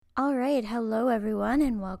All right, hello everyone,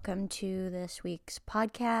 and welcome to this week's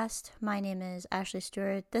podcast. My name is Ashley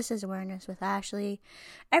Stewart. This is Awareness with Ashley.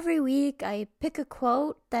 Every week, I pick a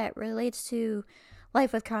quote that relates to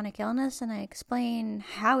life with chronic illness, and I explain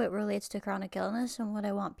how it relates to chronic illness and what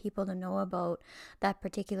I want people to know about that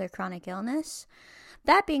particular chronic illness.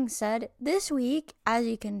 That being said, this week, as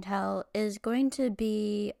you can tell, is going to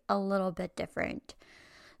be a little bit different.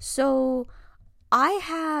 So, I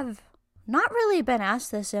have not really been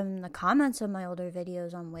asked this in the comments of my older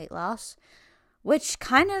videos on weight loss, which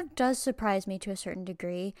kind of does surprise me to a certain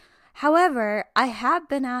degree. However, I have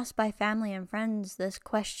been asked by family and friends this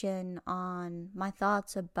question on my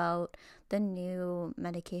thoughts about the new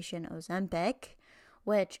medication Ozempic,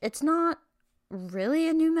 which it's not really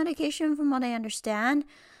a new medication from what I understand,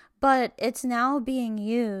 but it's now being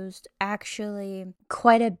used actually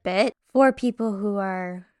quite a bit for people who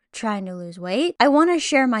are trying to lose weight. I want to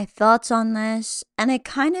share my thoughts on this, and it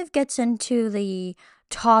kind of gets into the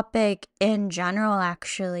topic in general,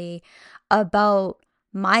 actually, about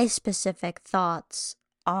my specific thoughts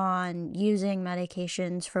on using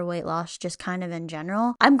medications for weight loss, just kind of in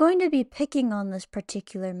general. I'm going to be picking on this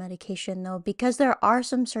particular medication, though, because there are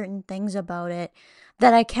some certain things about it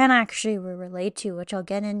that I can actually relate to, which I'll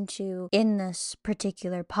get into in this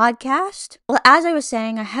particular podcast. Well, as I was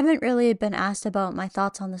saying, I haven't really been asked about my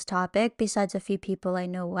thoughts on this topic besides a few people I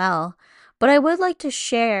know well. But I would like to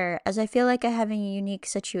share, as I feel like I have a unique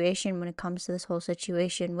situation when it comes to this whole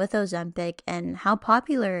situation with Ozempic and how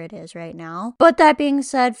popular it is right now. But that being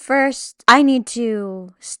said, first, I need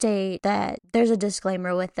to state that there's a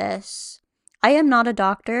disclaimer with this. I am not a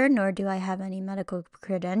doctor, nor do I have any medical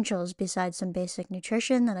credentials besides some basic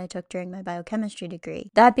nutrition that I took during my biochemistry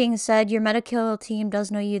degree. That being said, your medical team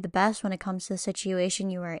does know you the best when it comes to the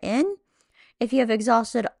situation you are in. If you have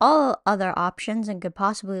exhausted all other options and could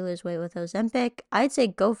possibly lose weight with Ozempic, I'd say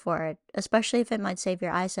go for it, especially if it might save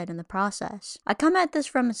your eyesight in the process. I come at this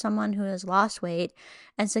from someone who has lost weight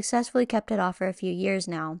and successfully kept it off for a few years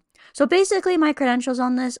now. So basically, my credentials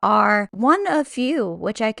on this are one of few,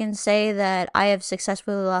 which I can say that I have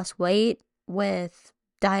successfully lost weight with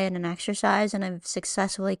diet and exercise, and I've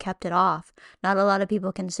successfully kept it off. Not a lot of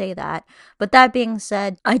people can say that. But that being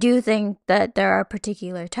said, I do think that there are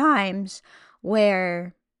particular times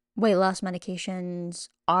where weight loss medications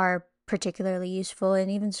are particularly useful,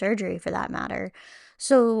 and even surgery for that matter.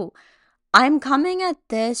 So I'm coming at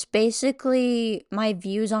this, basically my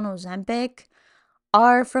views on Ozempic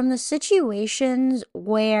are from the situations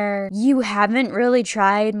where you haven't really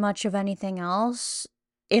tried much of anything else.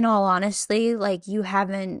 In all honesty, like, you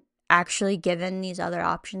haven't actually given these other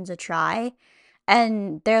options a try,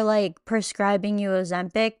 and they're like prescribing you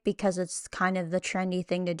Ozempic because it's kind of the trendy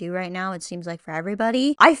thing to do right now, it seems like, for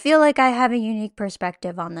everybody. I feel like I have a unique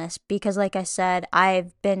perspective on this because, like I said,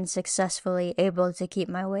 I've been successfully able to keep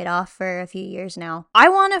my weight off for a few years now. I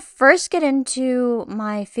want to first get into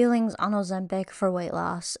my feelings on Ozempic for weight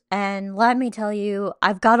loss, and let me tell you,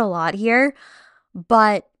 I've got a lot here,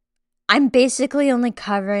 but I'm basically only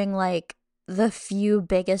covering like the few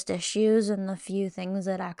biggest issues and the few things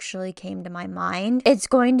that actually came to my mind. It's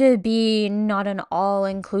going to be not an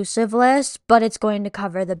all-inclusive list, but it's going to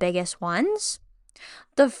cover the biggest ones.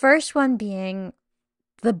 The first one being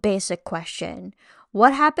the basic question: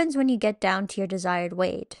 what happens when you get down to your desired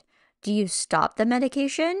weight? Do you stop the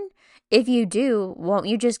medication? If you do, won't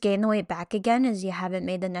you just gain the weight back again, as you haven't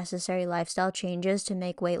made the necessary lifestyle changes to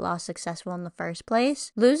make weight loss successful in the first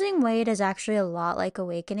place? Losing weight is actually a lot like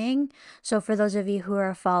awakening. So for those of you who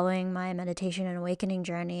are following my meditation and awakening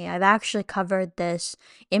journey, I've actually covered this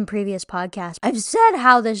in previous podcasts. I've said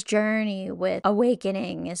how this journey with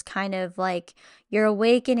awakening is kind of like your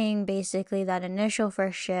awakening, basically that initial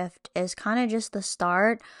first shift is kind of just the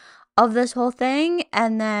start of this whole thing,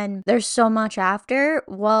 and then there's so much after.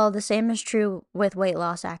 Well, the same is true with weight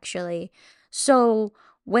loss, actually. So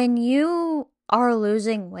when you are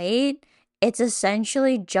losing weight, it's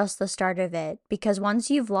essentially just the start of it, because once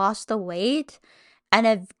you've lost the weight and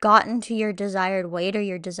have gotten to your desired weight or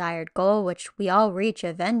your desired goal, which we all reach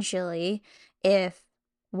eventually if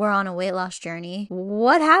we're on a weight loss journey,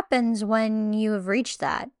 what happens when you have reached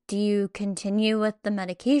that? Do you continue with the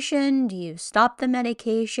medication? Do you stop the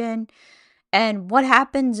medication? And what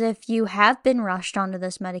happens if you have been rushed onto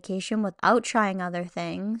this medication without trying other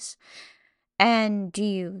things? And do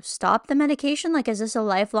you stop the medication? Like, is this a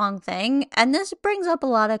lifelong thing? And this brings up a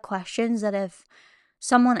lot of questions that if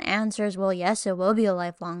someone answers, well, yes, it will be a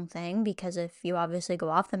lifelong thing, because if you obviously go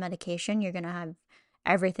off the medication, you're going to have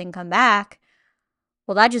everything come back.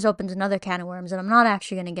 Well, that just opens another can of worms that I'm not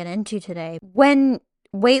actually going to get into today. When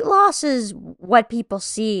weight loss is what people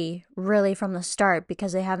see really from the start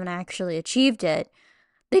because they haven't actually achieved it.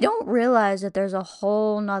 They don't realize that there's a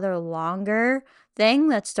whole nother longer thing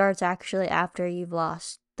that starts actually after you've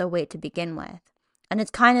lost the weight to begin with. And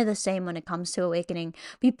it's kind of the same when it comes to awakening.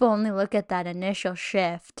 People only look at that initial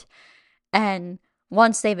shift, and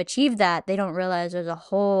once they've achieved that, they don't realize there's a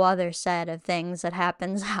whole other set of things that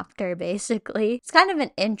happens after, basically. It's kind of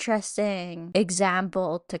an interesting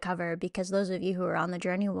example to cover because those of you who are on the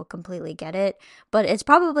journey will completely get it. But it's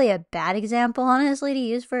probably a bad example, honestly, to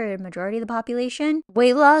use for a majority of the population.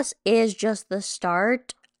 Weight loss is just the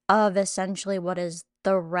start of essentially what is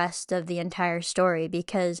the rest of the entire story,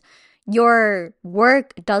 because your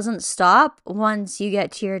work doesn't stop once you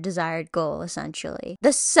get to your desired goal, essentially.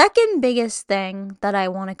 The second biggest thing that I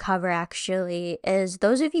want to cover actually is,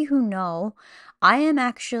 those of you who know, I am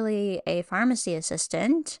actually a pharmacy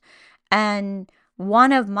assistant, and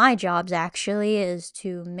one of my jobs actually is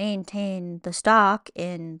to maintain the stock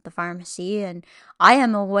in the pharmacy, and I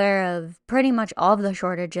am aware of pretty much all of the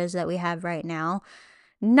shortages that we have right now.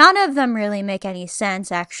 None of them really make any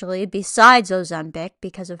sense, actually, besides Ozempic,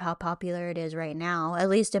 because of how popular it is right now, at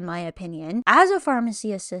least in my opinion. As a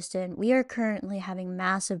pharmacy assistant, we are currently having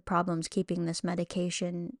massive problems keeping this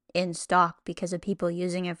medication in stock because of people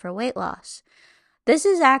using it for weight loss. This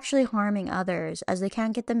is actually harming others as they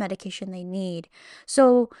can't get the medication they need.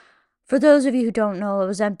 So, for those of you who don't know,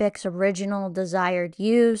 Ozempic's original desired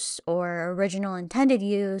use or original intended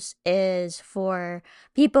use is for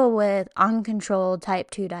people with uncontrolled type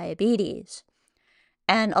 2 diabetes.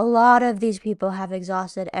 And a lot of these people have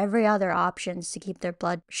exhausted every other options to keep their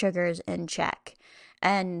blood sugars in check.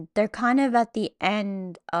 And they're kind of at the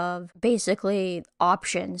end of basically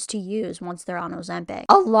options to use once they're on Ozempic.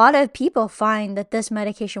 A lot of people find that this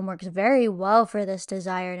medication works very well for this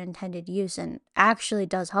desired intended use and actually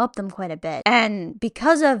does help them quite a bit. And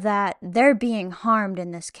because of that, they're being harmed in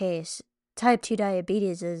this case. Type 2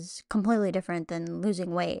 diabetes is completely different than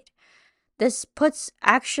losing weight. This puts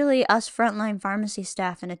actually us frontline pharmacy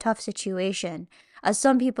staff in a tough situation, as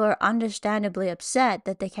some people are understandably upset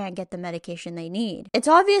that they can't get the medication they need. It's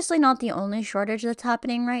obviously not the only shortage that's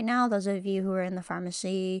happening right now. Those of you who are in the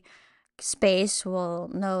pharmacy space will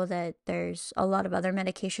know that there's a lot of other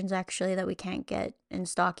medications actually that we can't get in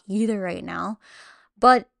stock either right now.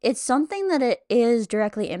 But it's something that it is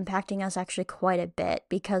directly impacting us actually quite a bit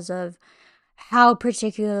because of how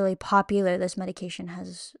particularly popular this medication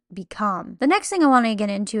has become. The next thing I want to get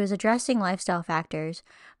into is addressing lifestyle factors.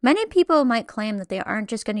 Many people might claim that they aren't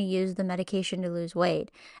just going to use the medication to lose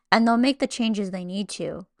weight, and they'll make the changes they need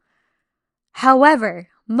to. However,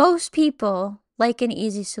 most people like an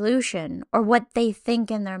easy solution, or what they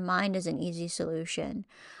think in their mind is an easy solution.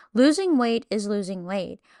 Losing weight is losing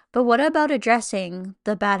weight, but what about addressing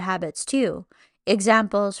the bad habits too?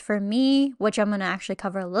 Examples for me, which I'm going to actually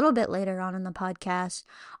cover a little bit later on in the podcast,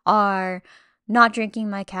 are not drinking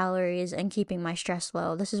my calories and keeping my stress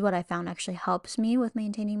low. This is what I found actually helps me with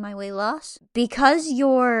maintaining my weight loss. Because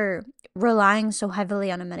you're relying so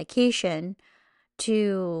heavily on a medication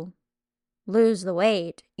to lose the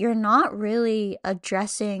weight, you're not really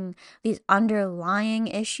addressing these underlying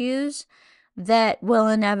issues that will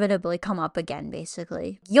inevitably come up again,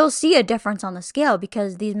 basically. You'll see a difference on the scale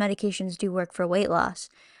because these medications do work for weight loss.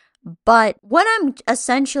 But what I'm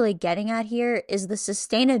essentially getting at here is the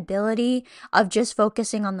sustainability of just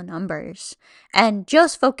focusing on the numbers. And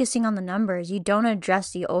just focusing on the numbers, you don't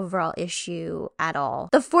address the overall issue at all.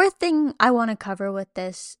 The fourth thing I want to cover with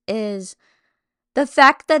this is the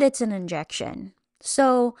fact that it's an injection.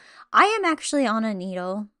 So I am actually on a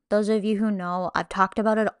needle. Those of you who know, I've talked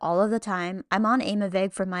about it all of the time. I'm on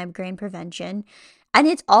Aimovig for migraine prevention, and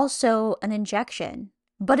it's also an injection.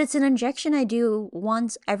 But it's an injection I do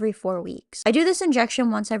once every 4 weeks. I do this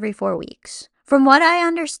injection once every 4 weeks. From what I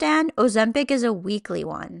understand, Ozempic is a weekly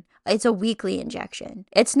one. It's a weekly injection.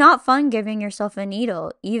 It's not fun giving yourself a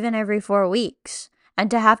needle, even every 4 weeks.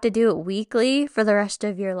 And to have to do it weekly for the rest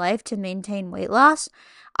of your life to maintain weight loss,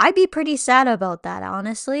 I'd be pretty sad about that,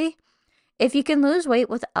 honestly. If you can lose weight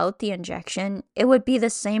without the injection, it would be the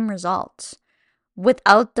same results,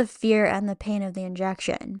 without the fear and the pain of the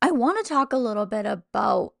injection. I want to talk a little bit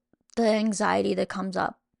about the anxiety that comes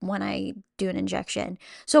up when I do an injection.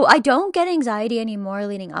 So I don't get anxiety anymore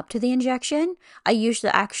leading up to the injection. I used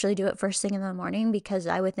to actually do it first thing in the morning because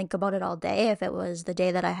I would think about it all day if it was the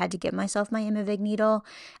day that I had to give myself my Aimovig needle.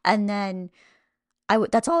 And then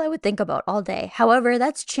that's all I would think about all day. However,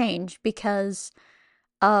 that's changed because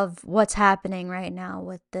of what's happening right now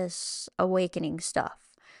with this awakening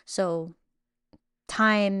stuff. So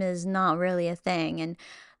time is not really a thing. And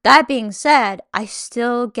That being said, I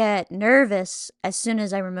still get nervous as soon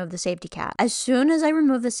as I remove the safety cap. As soon as I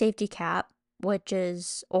remove the safety cap, which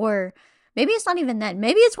is, or maybe it's not even then,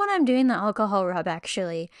 maybe it's when I'm doing the alcohol rub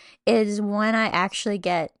actually, is when I actually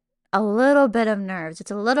get a little bit of nerves.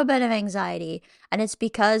 It's a little bit of anxiety, and it's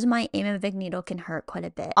because my Ozempic needle can hurt quite a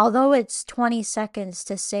bit. Although it's 20 seconds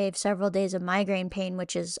to save several days of migraine pain,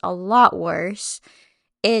 which is a lot worse,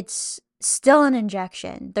 it's still an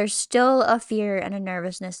injection. There's still a fear and a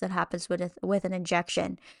nervousness that happens with an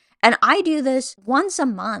injection. And I do this once a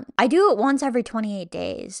month. I do it once every 28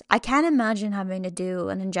 days. I can't imagine having to do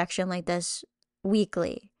an injection like this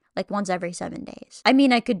weekly, like once every 7 days. I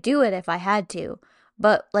mean, I could do it if I had to,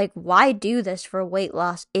 but like, why do this for weight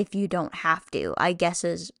loss if you don't have to? I guess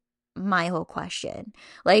is my whole question.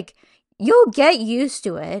 Like, you'll get used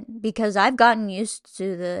to it because I've gotten used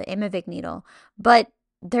to the Ozempic needle, but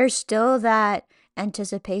there's still that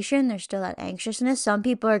anticipation. There's still that anxiousness. Some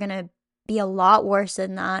people are going to be a lot worse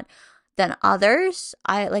than that than others.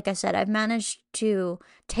 Like I said, I've managed to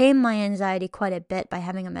tame my anxiety quite a bit by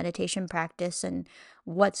having a meditation practice and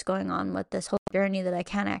what's going on with this whole journey that I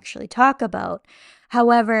can't actually talk about.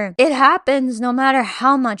 However, it happens no matter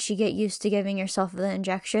how much you get used to giving yourself the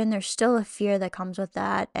injection. There's still a fear that comes with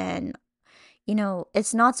that. And, you know,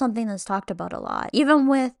 it's not something that's talked about a lot. Even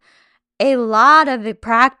with a lot of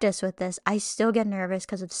practice with this, I still get nervous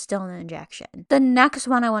because it's still an injection. The next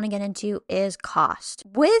one I want to get into is cost.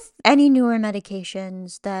 With any newer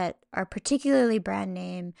medications that are particularly brand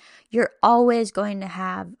name, you're always going to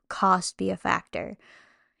have cost be a factor.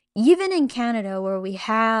 Even in Canada, where we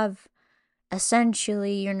have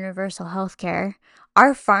essentially universal healthcare,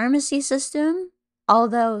 our pharmacy system,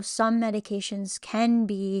 although some medications can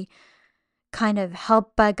be kind of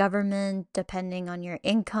helped by government depending on your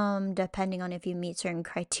income, depending on if you meet certain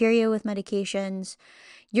criteria with medications,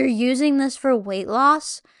 you're using this for weight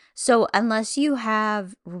loss. So unless you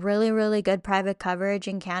have really, really good private coverage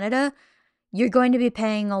in Canada, you're going to be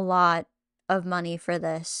paying a lot of money for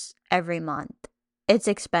this every month. It's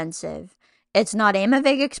expensive. It's not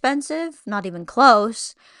Ozempic expensive, not even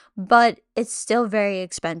close, but it's still very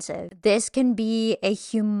expensive. This can be a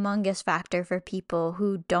humongous factor for people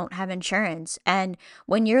who don't have insurance. And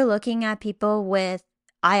when you're looking at people with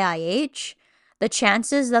IIH, the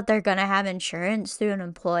chances that they're going to have insurance through an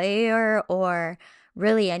employer or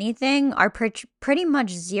really anything are pretty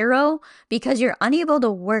much zero because you're unable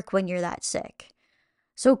to work when you're that sick.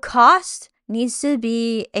 So cost needs to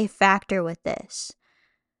be a factor with this.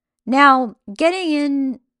 Now,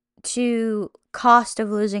 getting into cost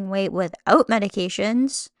of losing weight without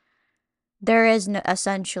medications, there is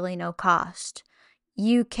essentially no cost.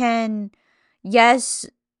 You can, yes,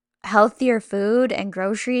 healthier food and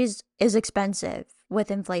groceries is expensive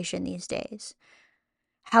with inflation these days.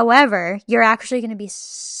 However, you're actually going to be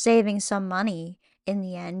saving some money in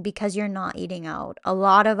the end because you're not eating out. A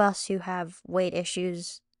lot of us who have weight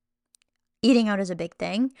issues, eating out is a big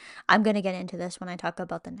thing. I'm going to get into this when I talk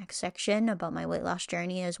about the next section about my weight loss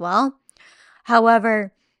journey as well.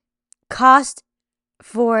 However, cost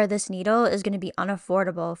for this needle is going to be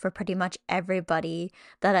unaffordable for pretty much everybody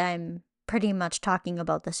that I'm pretty much talking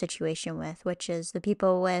about the situation with, which is the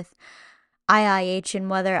people with IIH and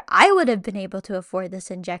whether I would have been able to afford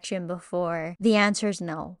this injection before. The answer is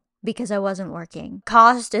no, because I wasn't working.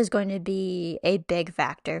 Cost is going to be a big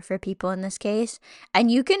factor for people in this case,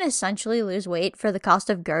 and you can essentially lose weight for the cost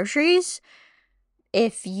of groceries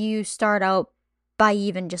if you start out by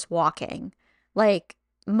even just walking. Like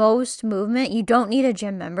most movement, you don't need a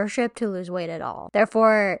gym membership to lose weight at all.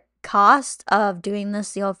 Therefore, cost of doing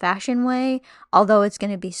this the old-fashioned way, although it's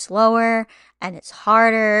going to be slower and it's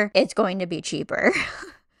harder, it's going to be cheaper.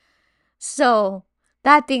 So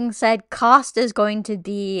that being said, cost is going to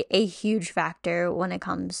be a huge factor when it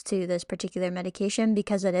comes to this particular medication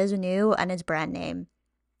because it is new and it's brand name.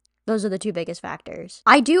 Those are the two biggest factors.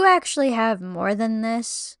 I do actually have more than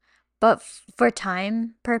this, but for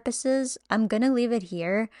time purposes, I'm going to leave it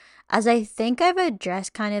here as I think I've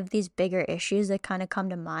addressed kind of these bigger issues that kind of come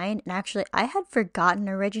to mind. And actually, I had forgotten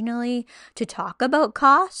originally to talk about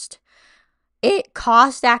cost. It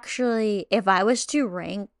cost actually, if I was to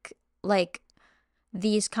rank like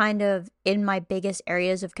these kind of in my biggest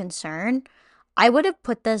areas of concern, I would have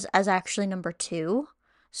put this as actually number 2.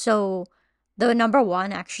 So the number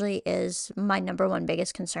 1 actually is my number 1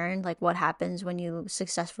 biggest concern, like what happens when you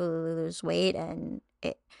successfully lose weight, and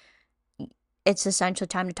it's essentially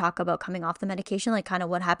time to talk about coming off the medication, like kind of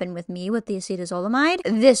what happened with me with the acetazolamide.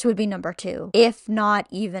 This would be number 2, if not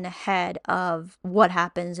even ahead of what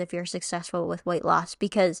happens if you're successful with weight loss,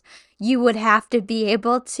 because you would have to be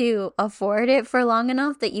able to afford it for long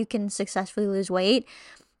enough that you can successfully lose weight.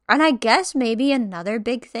 And I guess maybe another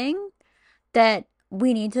big thing that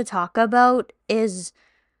we need to talk about is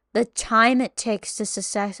the time it takes to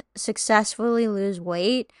successfully lose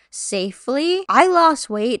weight safely. I lost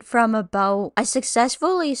weight I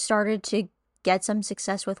successfully started to get some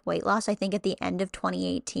success with weight loss, I think at the end of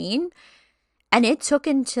 2018. And it took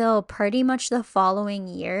until pretty much the following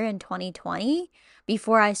year in 2020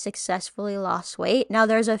 before I successfully lost weight. Now,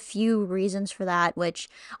 there's a few reasons for that, which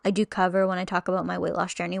I do cover when I talk about my weight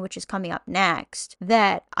loss journey, which is coming up next,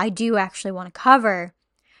 that I do actually want to cover.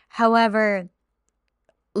 However,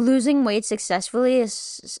 losing weight successfully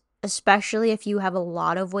is, especially if you have a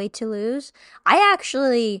lot of weight to lose. I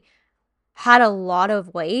actually had a lot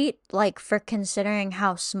of weight, like for considering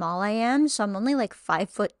how small I am. So I'm only like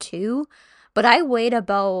 5'2", but I weighed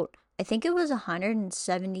about, I think it was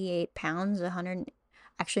 178 pounds,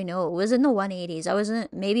 actually no, it was in the 180s. I was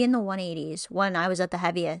maybe in the 180s when I was at the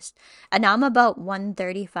heaviest. And now I'm about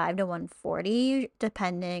 135 to 140,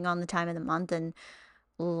 depending on the time of the month and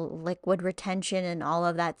liquid retention and all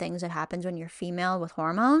of that things that happens when you're female with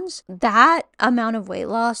hormones. That amount of weight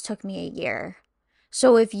loss took me a year.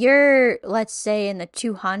 So if you're, let's say, in the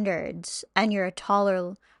 200s and you're a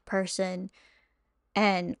taller person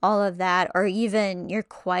and all of that, or even you're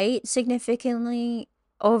quite significantly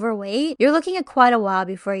overweight, you're looking at quite a while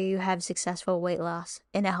before you have successful weight loss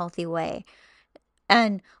in a healthy way.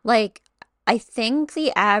 And like, I think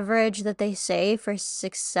the average that they say for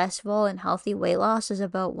successful and healthy weight loss is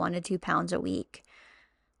about 1 to 2 pounds a week.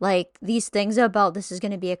 Like, these things about this is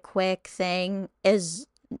going to be a quick thing is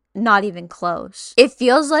not even close. It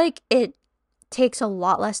feels like it takes a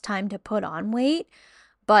lot less time to put on weight,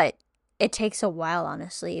 but it takes a while,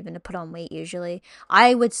 honestly, even to put on weight usually.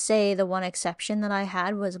 I would say the one exception that I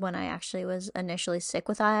had was when I actually was initially sick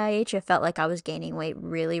with IIH. It felt like I was gaining weight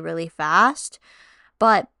really, really fast.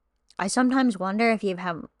 But I sometimes wonder if you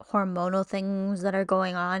have hormonal things that are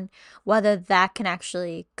going on, whether that can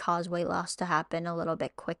actually cause weight loss to happen a little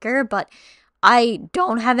bit quicker. But I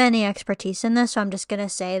don't have any expertise in this, so I'm just going to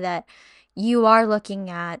say that you are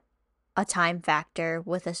looking at a time factor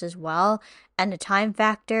with this as well. And the time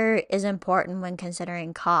factor is important when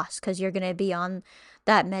considering costs, because you're going to be on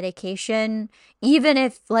that medication. Even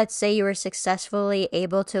if, let's say, you were successfully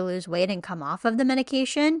able to lose weight and come off of the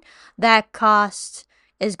medication, that cost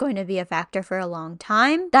is going to be a factor for a long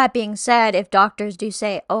time. That being said, if doctors do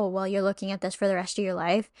say, oh, well, you're looking at this for the rest of your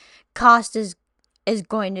life, cost is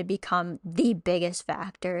going to become the biggest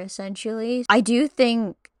factor, essentially. I do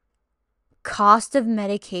think cost of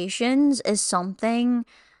medications is something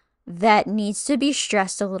that needs to be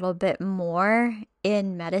stressed a little bit more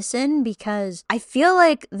in medicine, because I feel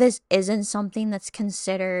like this isn't something that's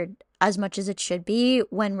considered as much as it should be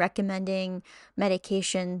when recommending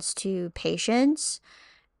medications to patients.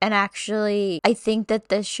 And actually, I think that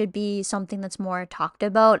this should be something that's more talked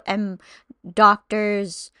about and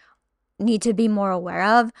doctors need to be more aware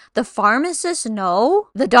of. The pharmacists know.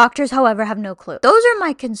 The doctors, however, have no clue. Those are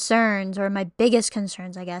my concerns, or my biggest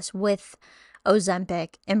concerns, I guess, with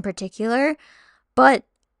Ozempic in particular. But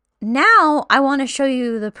now I want to show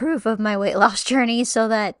you the proof of my weight loss journey so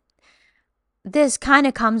that this kind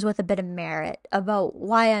of comes with a bit of merit about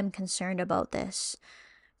why I'm concerned about this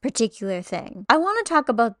particular thing. I want to talk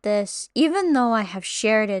about this even though I have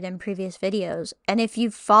shared it in previous videos, and if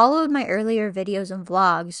you've followed my earlier videos and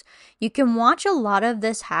vlogs, you can watch a lot of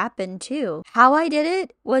this happen too. How I did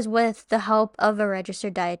it was with the help of a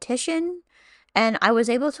registered dietitian, and I was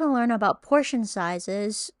able to learn about portion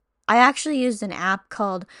sizes. I actually used an app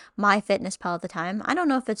called MyFitnessPal at the time. I don't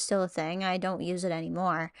know if it's still a thing. I don't use it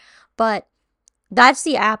anymore, but that's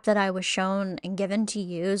the app that I was shown and given to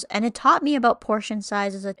use, and it taught me about portion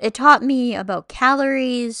sizes. It taught me about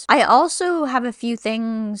calories. I also have a few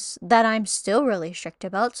things that I'm still really strict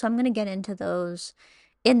about, so I'm going to get into those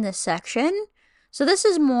in this section. So this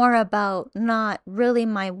is more about not really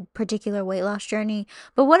my particular weight loss journey,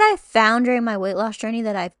 but what I found during my weight loss journey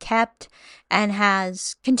that I've kept and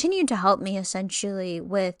has continued to help me essentially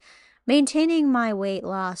with maintaining my weight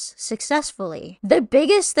loss successfully. The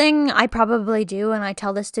biggest thing I probably do, and I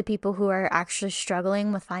tell this to people who are actually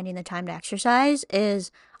struggling with finding the time to exercise,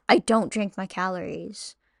 is I don't drink my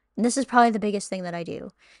calories. And this is probably the biggest thing that I do.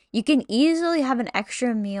 You can easily have an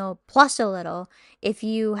extra meal plus a little if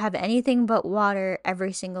you have anything but water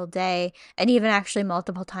every single day, and even actually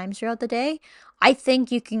multiple times throughout the day. I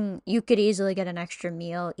think you could easily get an extra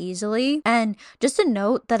meal easily. And just a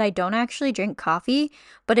note that I don't actually drink coffee,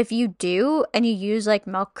 but if you do and you use like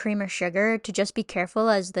milk, cream, or sugar, to just be careful,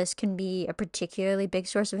 as this can be a particularly big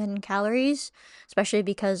source of hidden calories, especially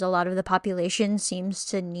because a lot of the population seems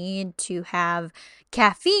to need to have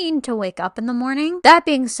caffeine to wake up in the morning. That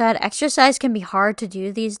being said, said, exercise can be hard to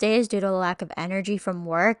do these days due to the lack of energy from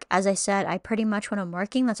work. As I said, I pretty much, when I'm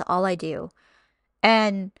working, that's all I do.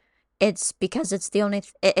 And it's because it's the only,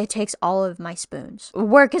 it takes all of my spoons.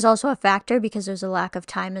 Work is also a factor because there's a lack of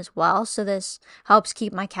time as well. So this helps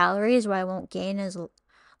keep my calories where I won't gain as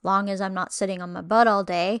long as I'm not sitting on my butt all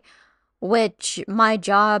day, which my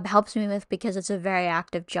job helps me with because it's a very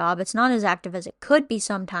active job. It's not as active as it could be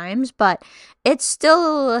sometimes, but it's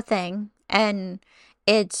still a thing. And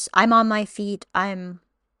I'm on my feet. I'm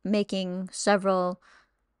making several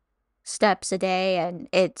steps a day, and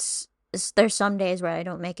there's some days where I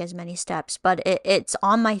don't make as many steps, but it's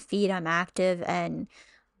on my feet. I'm active, and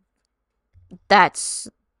that's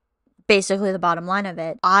basically the bottom line of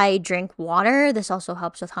it. I drink water. This also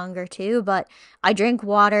helps with hunger too, but I drink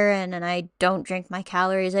water and I don't drink my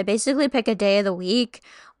calories. I basically pick a day of the week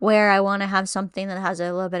where I want to have something that has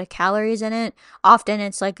a little bit of calories in it. Often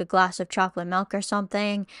it's like a glass of chocolate milk or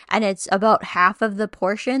something, and it's about half of the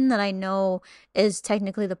portion that I know is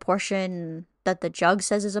technically the portion that the jug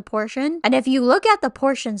says is a portion. And if you look at the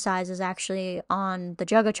portion sizes actually on the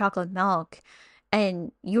jug of chocolate milk,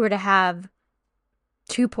 and you were to have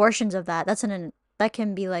 2 portions of that, that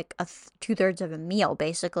can be like 2/3 of a meal,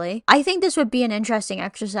 basically. I think this would be an interesting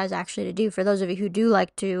exercise actually to do for those of you who do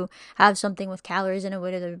like to have something with calories in it,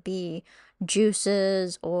 whether it be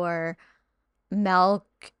juices or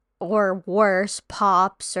milk or worse,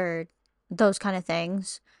 pops or those kind of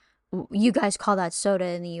things. You guys call that soda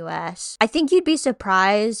in the US. I think you'd be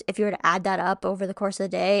surprised if you were to add that up over the course of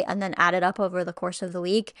the day and then add it up over the course of the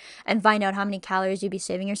week and find out how many calories you'd be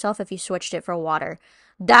saving yourself if you switched it for water.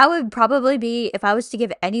 That would probably be, if I was to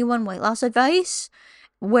give anyone weight loss advice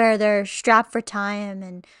where they're strapped for time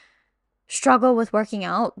and struggle with working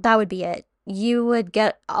out, that would be it. You would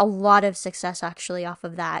get a lot of success actually off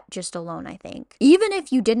of that just alone, I think. Even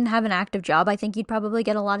if you didn't have an active job, I think you'd probably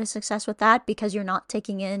get a lot of success with that because you're not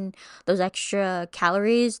taking in those extra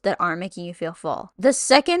calories that aren't making you feel full. The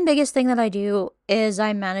second biggest thing that I do is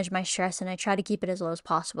I manage my stress and I try to keep it as low as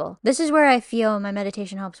possible. This is where I feel my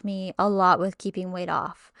meditation helps me a lot with keeping weight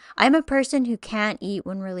off. I'm a person who can't eat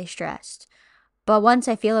when really stressed, but once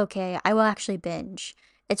I feel okay, I will actually binge.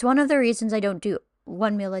 It's one of the reasons I don't do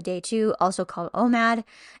one meal a day too, also called OMAD.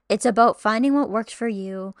 It's about finding what works for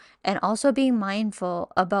you, and also being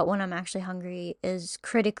mindful about when I'm actually hungry is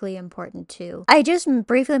critically important too. I just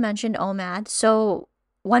briefly mentioned OMAD. So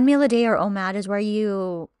 1 meal a day, or OMAD, is where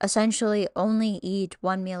you essentially only eat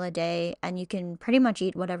 1 meal a day, and you can pretty much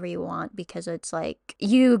eat whatever you want because it's like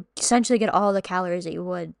you essentially get all the calories that you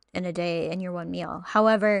would in a day in your 1 meal.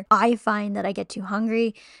 However, I find that I get too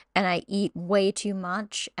hungry and I eat way too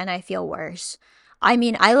much and I feel worse. I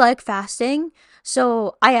mean, I like fasting,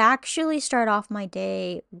 so I actually start off my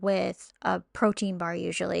day with a protein bar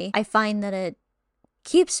usually. I find that it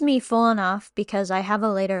keeps me full enough because I have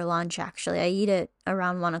a later lunch actually. I eat it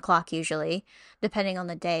around 1 o'clock usually, depending on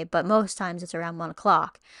the day, but most times it's around 1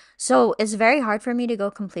 o'clock. So it's very hard for me to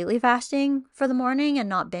go completely fasting for the morning and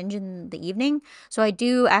not binge in the evening. So I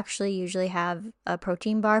do actually usually have a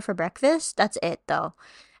protein bar for breakfast. That's it though.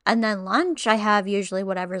 And then lunch, I have usually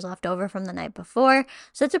whatever's left over from the night before.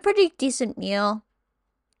 So it's a pretty decent meal.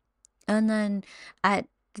 And then at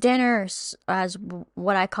dinner, as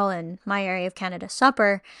what I call in my area of Canada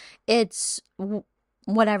supper, it's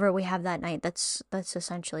whatever we have that night that's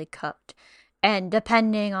essentially cooked. And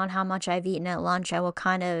depending on how much I've eaten at lunch, I will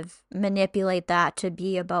kind of manipulate that to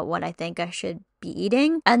be about what I think I should be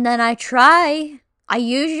eating. And then I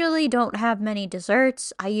usually don't have many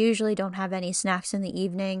desserts. I usually don't have any snacks in the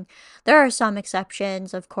evening. There are some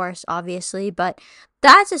exceptions, of course, obviously, but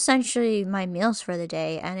that's essentially my meals for the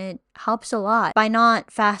day, and it helps a lot. By not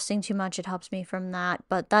fasting too much, it helps me from that,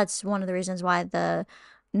 but that's one of the reasons why the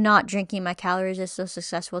not drinking my calories is so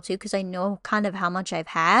successful too, because I know kind of how much I've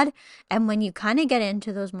had. And when you kind of get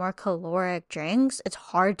into those more caloric drinks, it's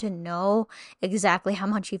hard to know exactly how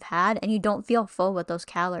much you've had, and you don't feel full with those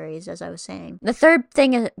calories, as I was saying. The third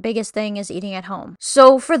biggest thing is eating at home.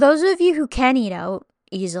 So for those of you who can eat out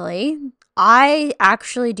easily, I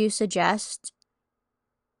actually do suggest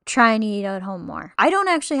trying to eat out at home more. I don't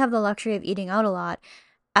actually have the luxury of eating out a lot,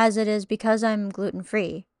 as it is because I'm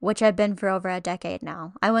gluten-free, which I've been for over a decade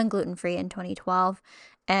now. I went gluten-free in 2012,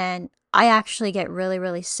 and I actually get really,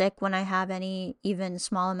 really sick when I have any even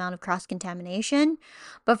small amount of cross-contamination.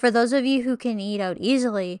 But for those of you who can eat out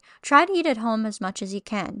easily, try to eat at home as much as you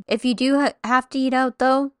can. If you do have to eat out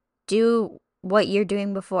though, do what you're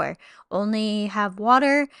doing before. Only have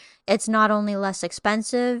water. It's not only less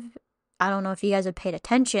expensive, I don't know if you guys have paid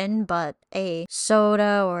attention, but a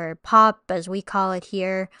soda or pop, as we call it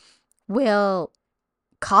here, will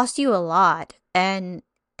cost you a lot. And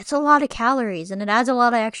it's a lot of calories, and it adds a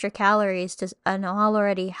lot of extra calories to an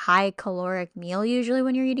already high caloric meal usually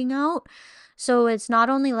when you're eating out. So it's not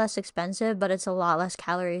only less expensive, but it's a lot less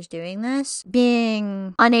calories doing this.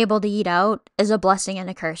 Being unable to eat out is a blessing and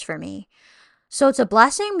a curse for me. So it's a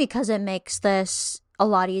blessing because it makes this a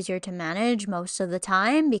lot easier to manage most of the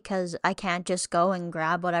time, because I can't just go and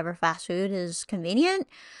grab whatever fast food is convenient.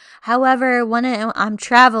 However, when I'm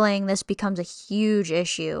traveling, this becomes a huge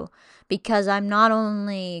issue because I'm not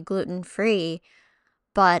only gluten-free,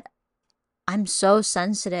 but I'm so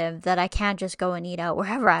sensitive that I can't just go and eat out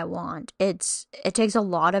wherever I want. It takes a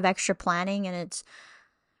lot of extra planning, and it's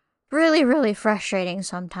really, really frustrating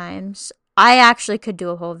sometimes. I actually could do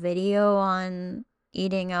a whole video on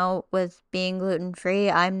eating out with being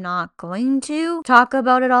gluten-free. I'm not going to talk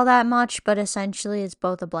about it all that much, but essentially it's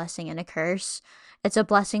both a blessing and a curse. It's a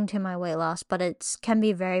blessing to my weight loss, but it can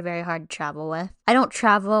be very, very hard to travel with. I don't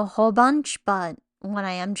travel a whole bunch, but when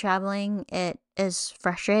I am traveling, it is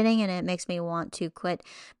frustrating and it makes me want to quit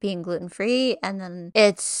being gluten-free, and then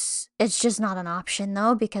it's just not an option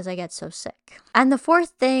though because I get so sick. And the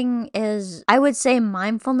fourth thing is, I would say,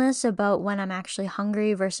 mindfulness about when I'm actually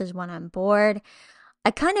hungry versus when I'm bored. I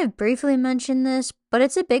kind of briefly mentioned this, but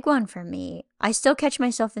it's a big one for me. I still catch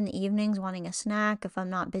myself in the evenings wanting a snack if I'm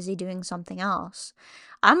not busy doing something else.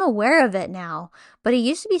 I'm aware of it now, but it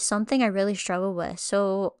used to be something I really struggled with.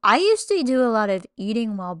 So I used to do a lot of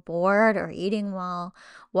eating while bored or eating while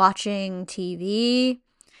watching TV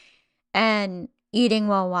and eating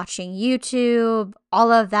while watching YouTube,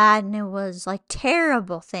 all of that, and it was like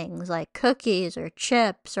terrible things like cookies or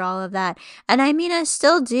chips or all of that. And I mean, I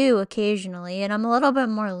still do occasionally, and I'm a little bit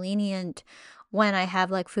more lenient when I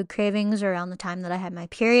have like food cravings around the time that I had my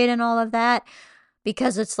period and all of that,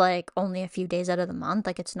 because it's like only a few days out of the month.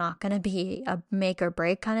 Like, it's not going to be a make or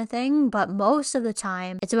break kind of thing, but most of the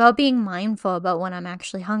time it's about being mindful about when I'm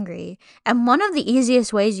actually hungry. And one of the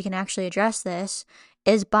easiest ways you can actually address this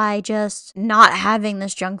is by just not having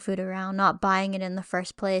this junk food around, not buying it in the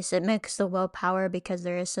first place. It makes the willpower, because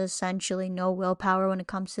there is essentially no willpower when it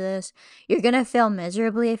comes to this. You're going to fail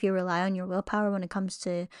miserably if you rely on your willpower when it comes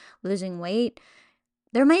to losing weight.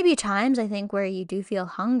 There may be times, I think, where you do feel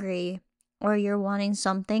hungry or you're wanting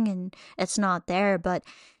something and it's not there, but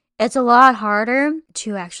it's a lot harder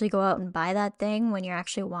to actually go out and buy that thing when you're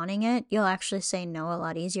actually wanting it. You'll actually say no a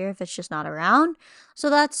lot easier if it's just not around. So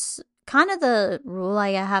that's kind of the rule I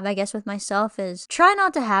have, I guess, with myself, is try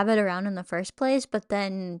not to have it around in the first place, but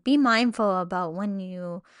then be mindful about when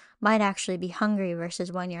you might actually be hungry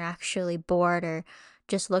versus when you're actually bored or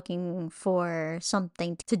just looking for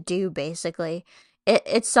something to do, basically.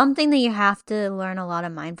 It's something that you have to learn a lot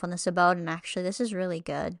of mindfulness about, and actually this is really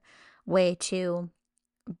good way to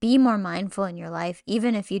be more mindful in your life,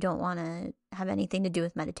 even if you don't want to have anything to do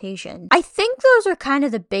with meditation. I think those are kind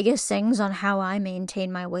of the biggest things on how I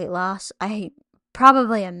maintain my weight loss. I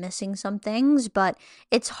probably am missing some things, but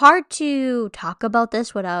it's hard to talk about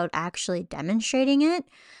this without actually demonstrating it.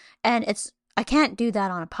 And I can't do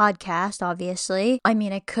that on a podcast, obviously. I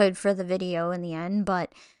mean, I could for the video in the end,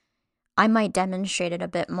 but I might demonstrate it a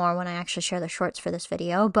bit more when I actually share the shorts for this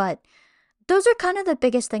video. But those are kind of the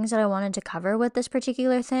biggest things that I wanted to cover with this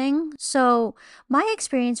particular thing. So my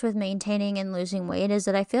experience with maintaining and losing weight is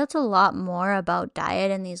that I feel it's a lot more about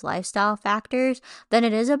diet and these lifestyle factors than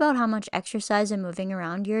it is about how much exercise and moving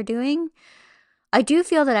around you're doing. I do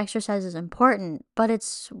feel that exercise is important, but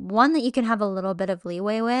it's one that you can have a little bit of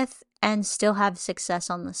leeway with and still have success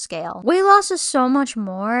on the scale. Weight loss is so much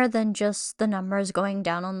more than just the numbers going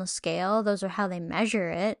down on the scale. Those are how they measure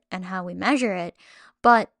it and how we measure it.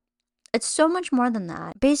 But it's so much more than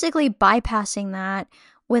that. Basically, bypassing that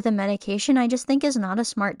with a medication, I just think is not a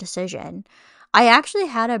smart decision. I actually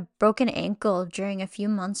had a broken ankle during a few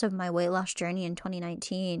months of my weight loss journey in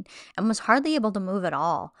 2019 and was hardly able to move at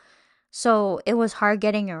all. So it was hard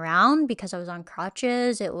getting around because I was on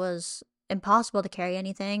crutches. It was impossible to carry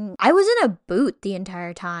anything. I was in a boot the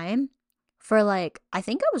entire time for I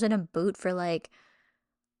think I was in a boot for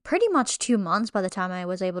pretty much 2 months by the time I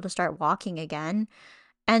was able to start walking again.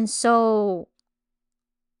 And so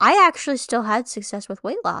I actually still had success with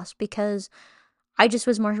weight loss because I just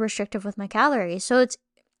was more restrictive with my calories. So it's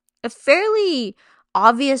a fairly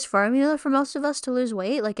obvious formula for most of us to lose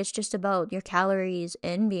weight. It's just about your calories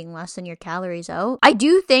in being less than your calories out. I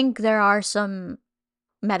do think there are some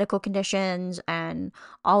medical conditions and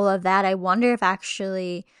all of that. I wonder if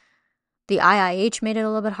actually the IIH made it a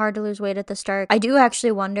little bit hard to lose weight at the start. I do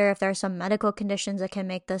actually wonder if there are some medical conditions that can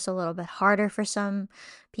make this a little bit harder for some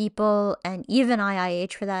people, and even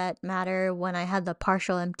IIH for that matter. When I had the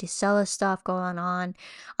partial empty cellus stuff going on,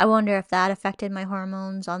 I wonder if that affected my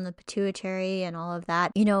hormones on the pituitary and all of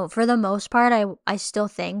that. For the most part, I still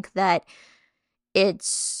think that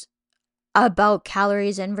it's about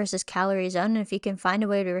calories in versus calories out, and if you can find a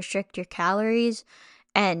way to restrict your calories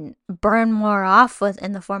and burn more off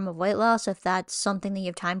in the form of weight loss, if that's something that you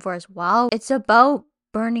have time for as well, it's about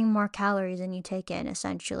burning more calories than you take in,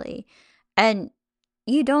 essentially. And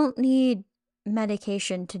you don't need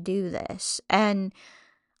medication to do this. And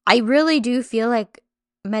I really do feel like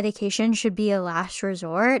medication should be a last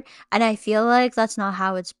resort, and I feel like that's not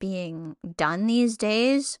how it's being done these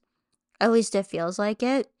days. At least it feels like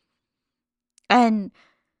it. And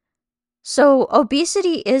so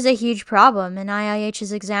obesity is a huge problem, and IIH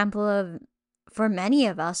is an example for many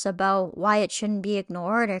of us, about why it shouldn't be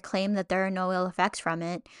ignored or claim that there are no ill effects from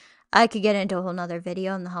it. I could get into a whole nother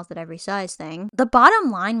video on the health at every size thing. The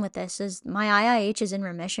bottom line with this is my IIH is in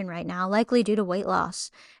remission right now, likely due to weight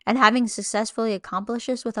loss. And having successfully accomplished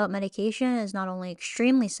this without medication is not only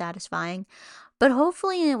extremely satisfying, but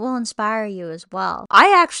hopefully it will inspire you as well.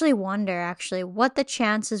 I actually wonder what the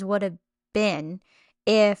chances would have been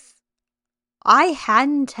if I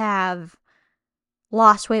hadn't have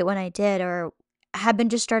lost weight when I did, or had been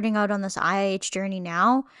just starting out on this IIH journey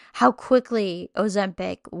now, how quickly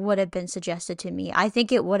Ozempic would have been suggested to me. I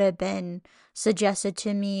think it would have been suggested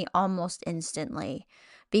to me almost instantly,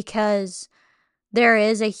 because there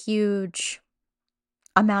is a huge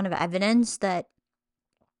amount of evidence that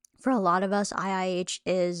for a lot of us, IIH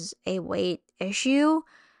is a weight issue.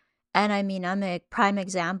 And I mean, I'm a prime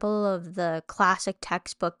example of the classic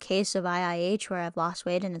textbook case of IIH where I've lost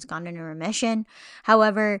weight and it's gone into remission.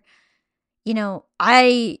 However,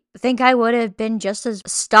 I think I would have been just as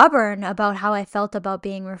stubborn about how I felt about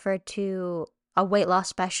being referred to a weight loss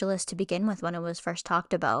specialist to begin with when it was first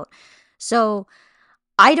talked about. So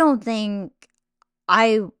I don't think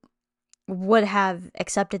I would have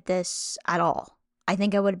accepted this at all. I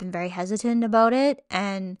think I would have been very hesitant about it.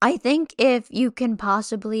 And I think if you can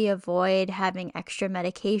possibly avoid having extra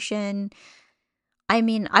medication, I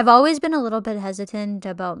mean, I've always been a little bit hesitant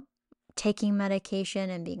about taking medication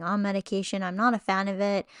and being on medication. I'm not a fan of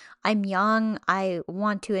it. I'm young. I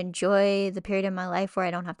want to enjoy the period of my life where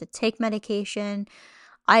I don't have to take medication.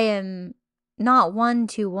 I am not one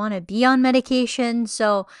to want to be on medication.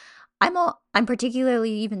 So I'm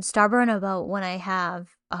particularly even stubborn about when I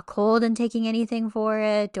have a cold and taking anything for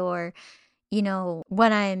it, or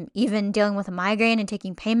when I'm even dealing with a migraine and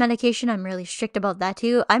taking pain medication, I'm really strict about that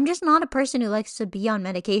too. I'm just not a person who likes to be on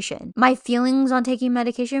medication. My feelings on taking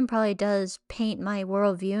medication probably does paint my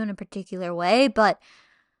worldview in a particular way, but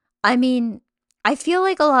I mean, I feel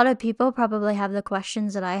like a lot of people probably have the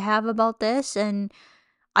questions that I have about this, and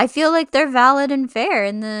I feel like they're valid and fair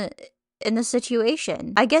in the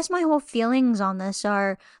situation. I guess my whole feelings on this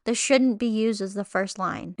are, this shouldn't be used as the first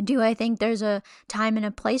line. Do I think there's a time and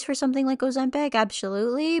a place for something like Ozempic?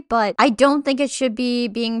 Absolutely. But I don't think it should be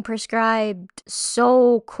being prescribed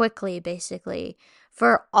so quickly, basically,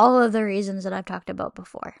 for all of the reasons that I've talked about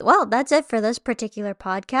before. Well, that's it for this particular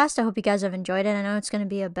podcast. I hope you guys have enjoyed it. I know it's going to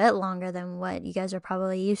be a bit longer than what you guys are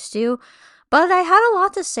probably used to, but I had a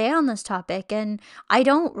lot to say on this topic, and I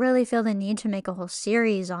don't really feel the need to make a whole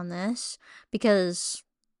series on this because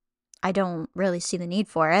I don't really see the need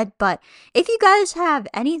for it. But if you guys have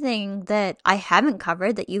anything that I haven't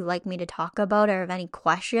covered that you'd like me to talk about, or have any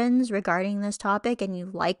questions regarding this topic and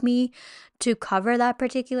you'd like me to cover that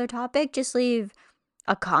particular topic, just leave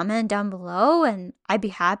a comment down below and I'd be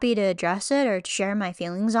happy to address it or to share my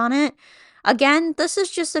feelings on it. Again, this is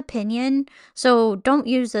just opinion, so don't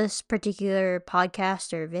use this particular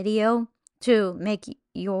podcast or video to make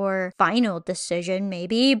your final decision,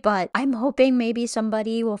 maybe, but I'm hoping maybe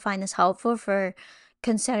somebody will find this helpful for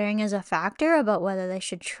considering as a factor about whether they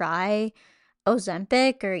should try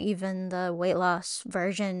Ozempic or even the weight loss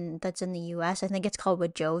version that's in the US. I think it's called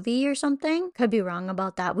Wegovy or something. Could be wrong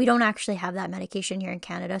about that. We don't actually have that medication here in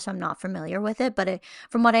Canada, so I'm not familiar with it. But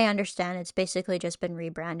from what I understand, it's basically just been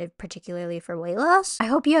rebranded particularly for weight loss. I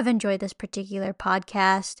hope you have enjoyed this particular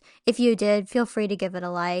podcast. If you did, feel free to give it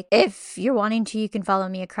a like. If you're wanting to, you can follow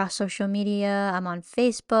me across social media. I'm on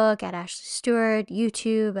Facebook at Ashley Stewart,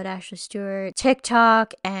 YouTube at Ashley Stewart,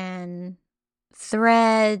 TikTok and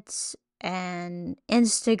Threads, and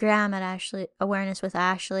Instagram at Awareness with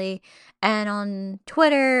Ashley, and on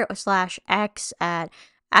Twitter /X at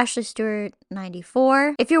Ashley Stewart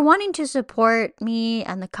 94. If you're wanting to support me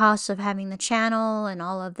and the costs of having the channel and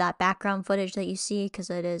all of that background footage that you see, because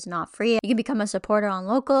it is not free, you can become a supporter on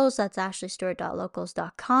Locals. That's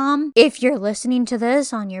ashleystewart.locals.com. If you're listening to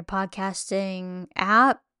this on your podcasting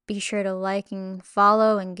app, be sure to like and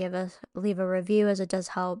follow and leave a review, as it does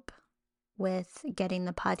help with getting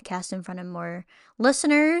the podcast in front of more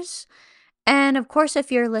listeners. And of course,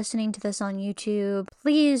 if you're listening to this on YouTube,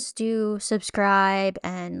 please do subscribe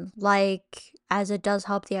and like, as it does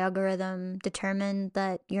help the algorithm determine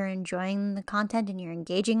that you're enjoying the content and you're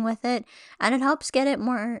engaging with it, and it helps get it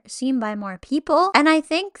more seen by more people. And I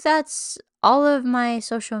think that's all of my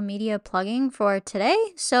social media plugging for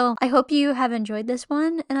today. So I hope you have enjoyed this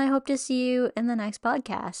one, and I hope to see you in the next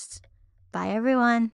podcast. Bye, everyone.